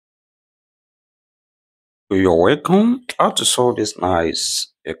You're welcome. How to solve this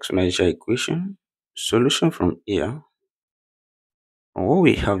nice exponential equation? Solution from here. And what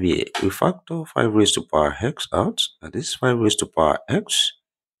we have here, we factor 5 raised to power x out. That is 5 raised to power x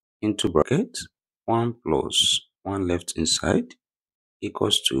into bracket 1 plus 1 left inside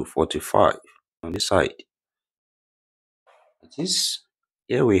equals to 45 on this side. That is,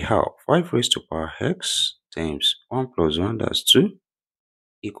 here we have 5 raised to power x times 1 plus 1, that's 2,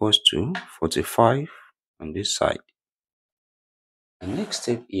 equals to 45 on this side. The next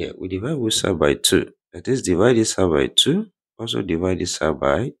step here, we divide both side by 2. That is, divide this side by 2, also divide this side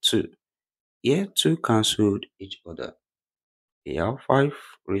by 2. Here, 2 cancelled each other. We have 5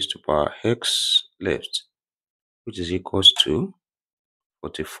 raised to power x left, which is equals to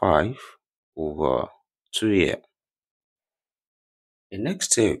 45 over 2 here. The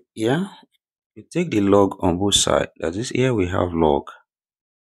next step here, we take the log on both sides. That is, here we have log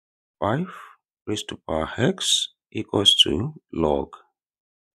 5 raised to power x equals to log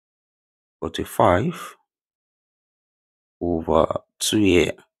 45 over 2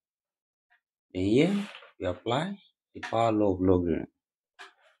 here. Then here we apply the power law of logarithm.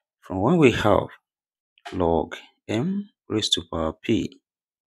 From when we have log m raised to power p,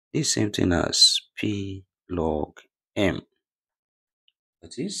 this same thing as p log m.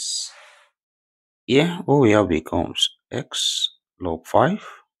 That is, here what we have becomes x log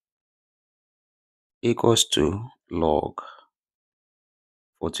 5 equals to log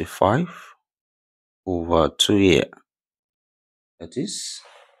 45 over 2 here. That is,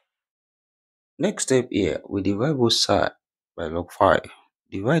 next step here, we divide both sides by log 5.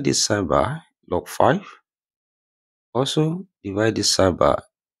 Divide this side by log 5. Also divide this side by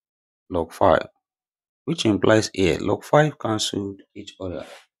log 5, which implies here log 5 cancelled each other.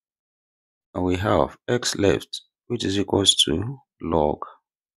 And we have x left, which is equals to log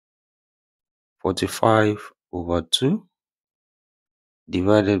 45 over 2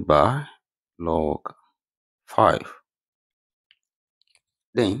 divided by log 5.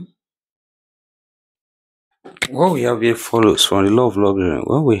 Then, what we have here follows from the law of logarithm.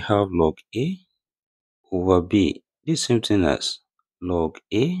 When we have log a over b, this same thing as log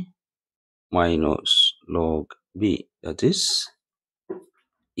a minus log b. That is,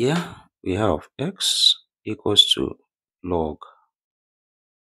 here we have x equals to log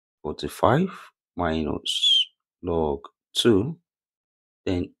 45 minus log 2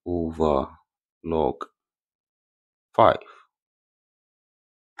 then over log 5.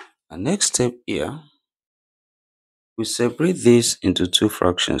 And next step here, we separate this into two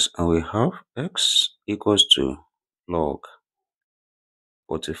fractions and we have x equals to log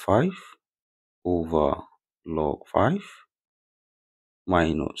 45 over log 5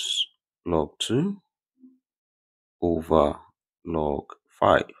 minus log 2 over log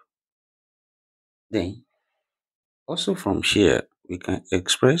 5. Then, also from here, we can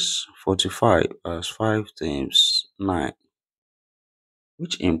express 45 as 5 times 9,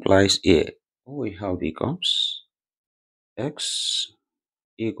 which implies here, what we have becomes x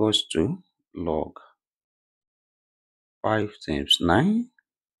equals to log 5 times 9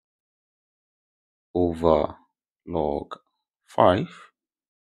 over log 5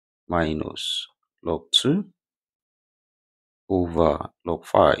 minus log 2 over log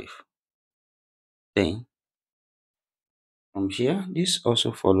 5. Then, from here, this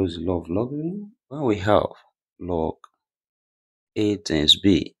also follows the law of logarithm. When we have log a times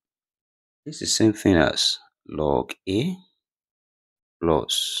b, this is the same thing as log a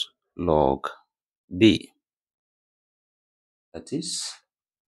plus log b. That is,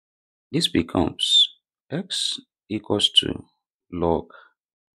 this becomes x equals to log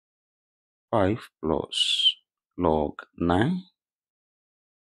 5 plus log 9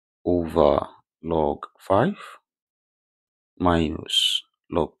 over log 5 minus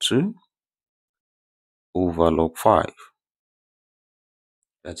log 2 over log 5.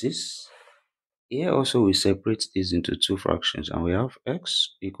 That is, here also we separate this into two fractions and we have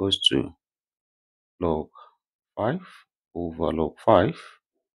x equals to log 5 over log 5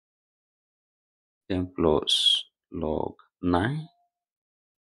 then plus log 9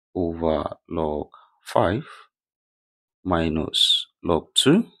 over log 5 minus log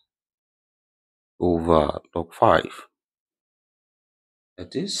 2 over log 5.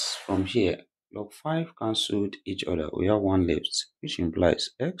 That is, from here, log 5 cancelled each other. We have 1 left, which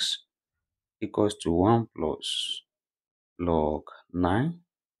implies x equals to 1 plus log 9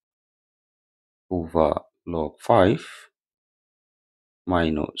 over log 5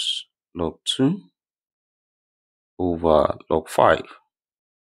 minus log 2 over log 5.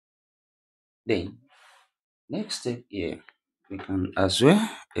 Then, next step here, we can as well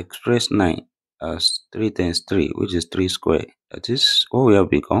express 9 as 3 times 3, which is 3 squared. That is, what we have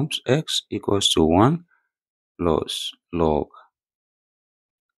becomes x equals to 1 plus log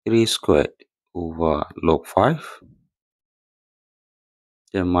 3 squared over log 5,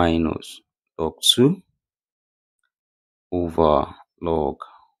 then minus log 2 over log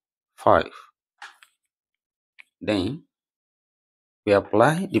 5. Then we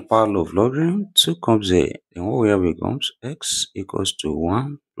apply the power law of logarithm. 2 comes here. Then what we have becomes x equals to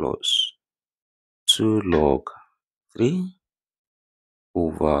 1 plus 2 log 3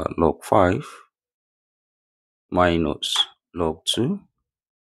 over log 5 minus log 2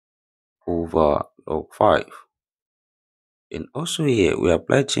 over log 5. And also here we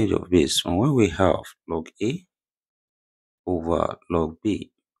apply change of base from when we have log a over log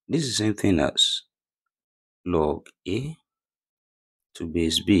b. This is the same thing as log a to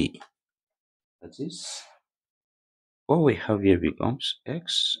base b. That is, what we have here becomes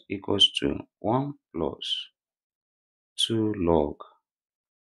x equals to 1 plus 2 log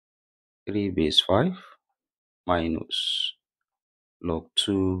 3 base 5 minus log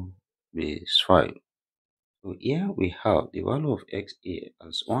 2 base 5. So here we have the value of x here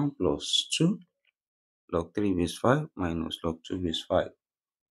as 1 plus 2 log 3 base 5 minus log 2 base 5.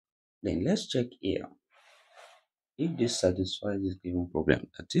 Then let's check here if this satisfies this given problem.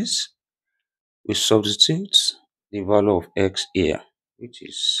 That is, we substitute the value of x here, which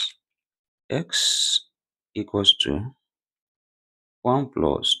is x equals to 1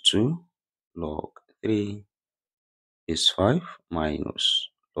 plus 2 log 3 base 5 minus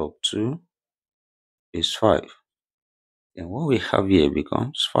log 2 base 5. Then what we have here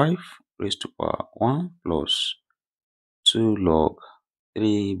becomes 5 raised to power 1 plus 2 log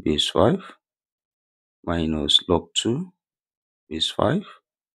 3 base 5 minus log 2 base 5,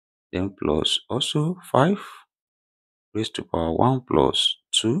 then plus also 5 raised to power 1 plus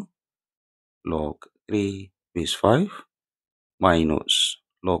 2 log 3 base 5 minus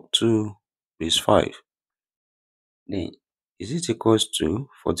log 2 base 5. Then is it equals to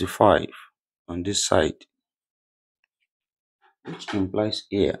 45 on this side, which implies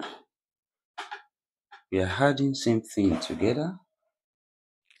here we are adding same thing together,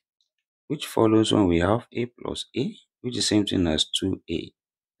 which follows when we have a plus a, which is same thing as 2a.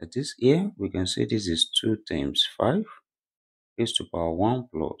 That is, here we can say this is 2 times 5 raised to power 1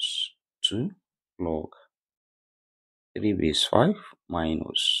 plus 2 log 3 base 5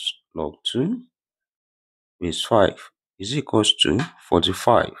 minus log 2 base 5 is equals to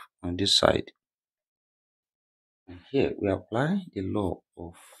 45 on this side. And here we apply the law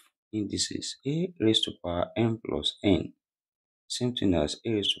of indices. A raised to power m plus n, same thing as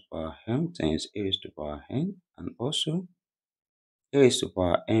a raised to power m times a raised to power n, and also a raised to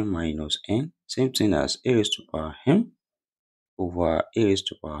power n minus n, same thing as a raised to power m over a raised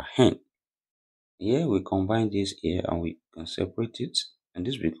to power n. Here we combine this here and we can separate it, and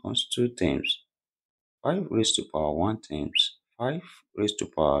this becomes 2 times 5 raised to power 1 times 5 raised to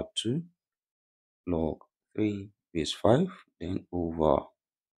power 2 log 3 base 5, then over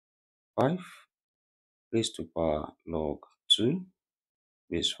 5 raised to power log 2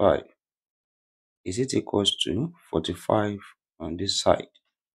 base 5. Is it equals to 45 on this side?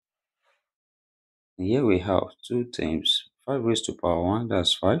 And here we have 2 times 5 raised to power 1,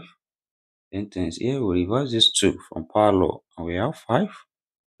 that's 5. Then times here we reverse this 2 from power law, and we have 5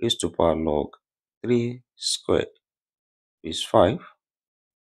 raised to power log 3 squared is 5.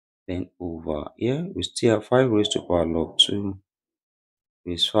 Then over here we still have 5 raised to power log 2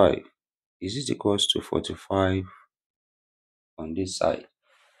 is 5. Is it equals to 45 on this side?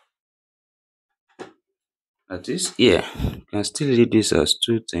 That is, here you can still read this as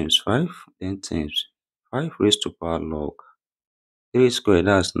 2 times 5, then times 5 raised to power log 3 squared,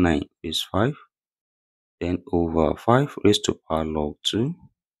 that's 9 is 5. Then over 5 raised to power log 2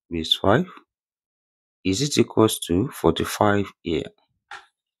 is 5. Is it equals to 45 here?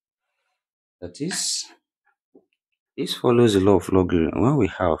 That is, this follows the law of logarithm. When we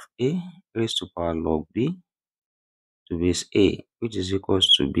have a raised to power log b to base a, which is equals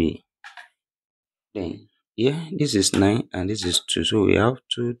to b, then here this is 9 and this is 2, so we have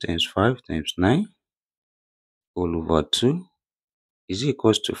 2 times 5 times 9 all over 2 is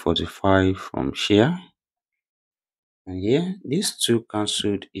equals to 45 from here. And here these two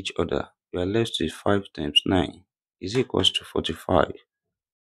cancelled each other, we are left with 5 times 9 is equals to 45.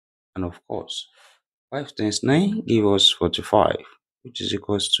 And of course 5 times 9 give us 45, which is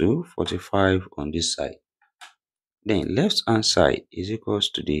equals to 45 on this side. Then left hand side is equals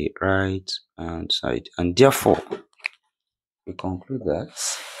to the right hand side, and therefore we conclude that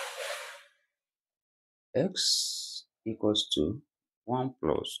x equals to 1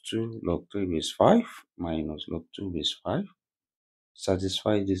 plus 2 log 3 base 5 minus log 2 base 5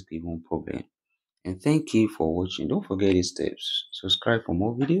 satisfy this given problem. And thank you for watching. Don't forget these steps. Subscribe for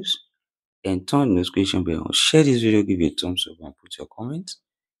more videos and turn the notification bell on. Share this video, give it a thumbs up and put your comments.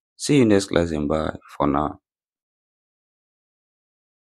 See you next class and bye for now.